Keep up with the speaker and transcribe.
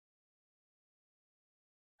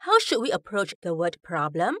How should we approach the word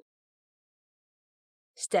problem?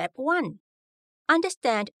 Step 1.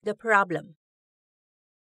 Understand the problem.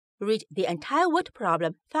 Read the entire word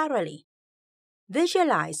problem thoroughly.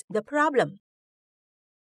 Visualize the problem.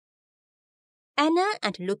 Anna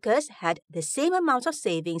and Lucas had the same amount of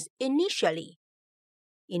savings initially.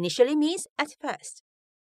 Initially means at first.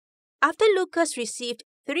 After Lucas received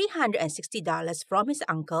 $360 from his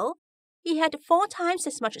uncle, he had 4 times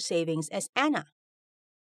as much savings as Anna.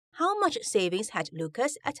 How much savings had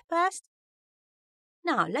Lucas at first?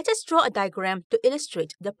 Now, let us draw a diagram to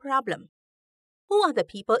illustrate the problem. Who are the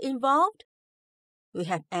people involved? We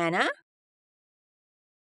have Anna,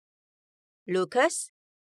 Lucas,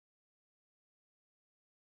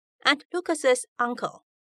 and Lucas's uncle.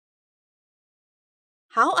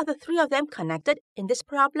 How are the 3 of them connected in this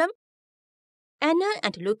problem? Anna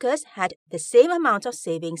and Lucas had the same amount of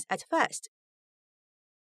savings at first.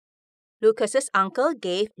 Lucas's uncle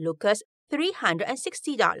gave Lucas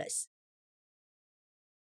 $360.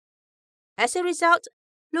 As a result,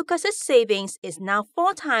 Lucas's savings is now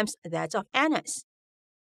 4 times that of Anna's.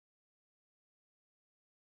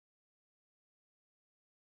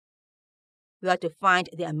 We are to find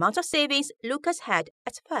the amount of savings Lucas had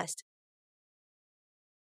at first.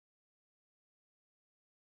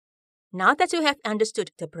 Now that we have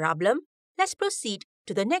understood the problem, let's proceed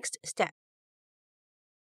to the next step.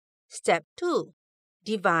 Step 2.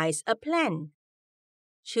 Devise a plan.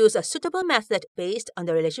 Choose a suitable method based on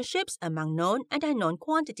the relationships among known and unknown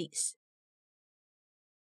quantities.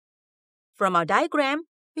 From our diagram,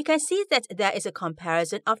 we can see that there is a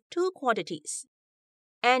comparison of 2 quantities,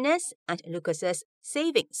 Anna's and Lucas's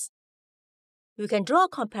savings. We can draw a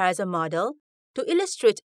comparison model to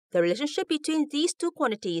illustrate the relationship between these 2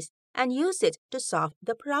 quantities and use it to solve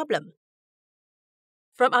the problem.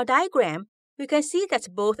 From our diagram, we can see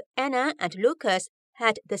that both Anna and Lucas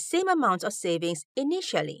had the same amount of savings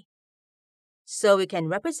initially. So we can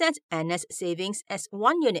represent Anna's savings as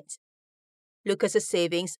 1 unit, Lucas's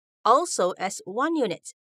savings also as 1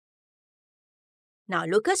 unit. Now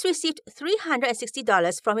Lucas received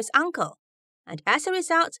 $360 from his uncle, and as a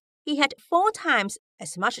result, he had 4 times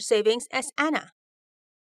as much savings as Anna.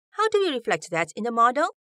 How do we reflect that in the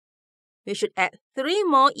model? We should add 3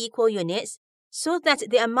 more equal units so that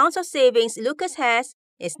the amount of savings Lucas has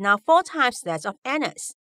is now 4 times that of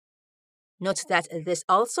Anna's. Note that this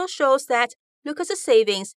also shows that Lucas's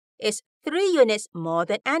savings is 3 units more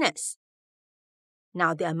than Anna's.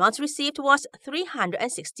 Now the amount received was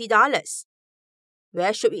 $360.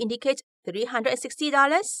 Where should we indicate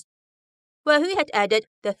 $360? Well, we had added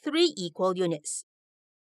the 3 equal units.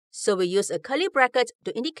 So we use a curly bracket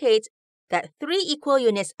to indicate that 3 equal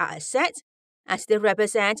units are a set as they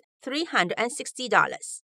represent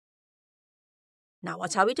 $360. Now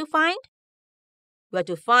what are we to find? We are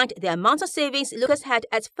to find the amount of savings Lucas had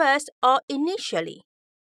at first or initially.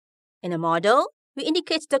 In a model, we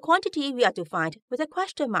indicate the quantity we are to find with a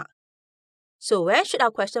question mark. So where should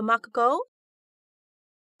our question mark go?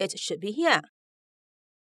 It should be here.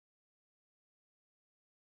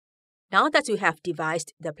 Now that we have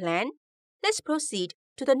devised the plan, let's proceed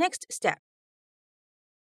to the next step.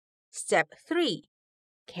 Step 3.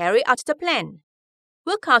 Carry out the plan.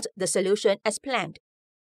 Work out the solution as planned.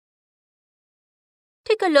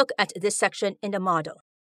 Take a look at this section in the model.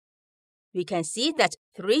 We can see that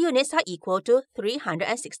 3 units are equal to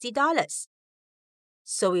 $360.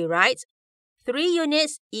 So we write 3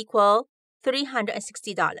 units equal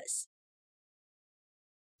 $360.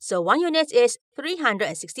 So 1 unit is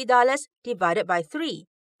 $360 divided by 3,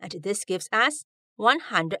 and this gives us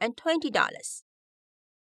 $120.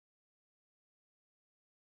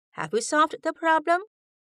 Have we solved the problem?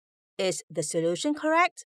 Is the solution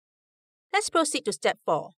correct? Let's proceed to step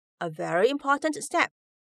 4, a very important step.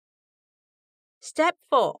 Step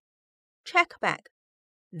 4. Check back.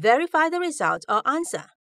 Verify the result or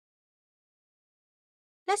answer.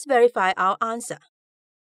 Let's verify our answer.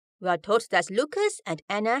 We are told that Lucas and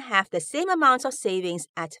Anna have the same amount of savings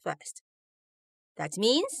at first. That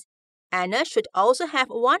means Anna should also have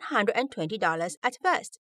 $120 at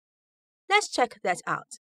first. Let's check that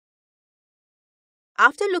out.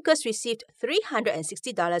 After Lucas received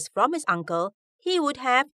 $360 from his uncle, he would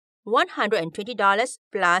have $120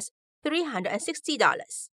 plus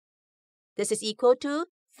 $360. This is equal to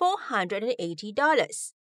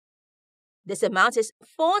 $480. This amount is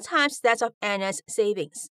 4 times that of Anna's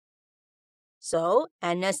savings. So,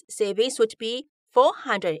 Anna's savings would be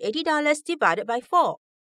 $480 divided by 4.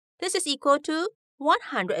 This is equal to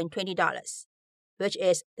 $120, which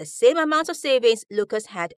is the same amount of savings Lucas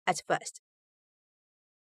had at first.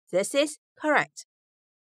 This is correct.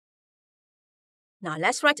 Now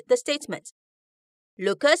let's write the statement.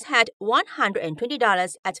 Lucas had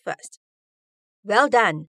 $120 at first. Well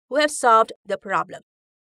done, we have solved the problem.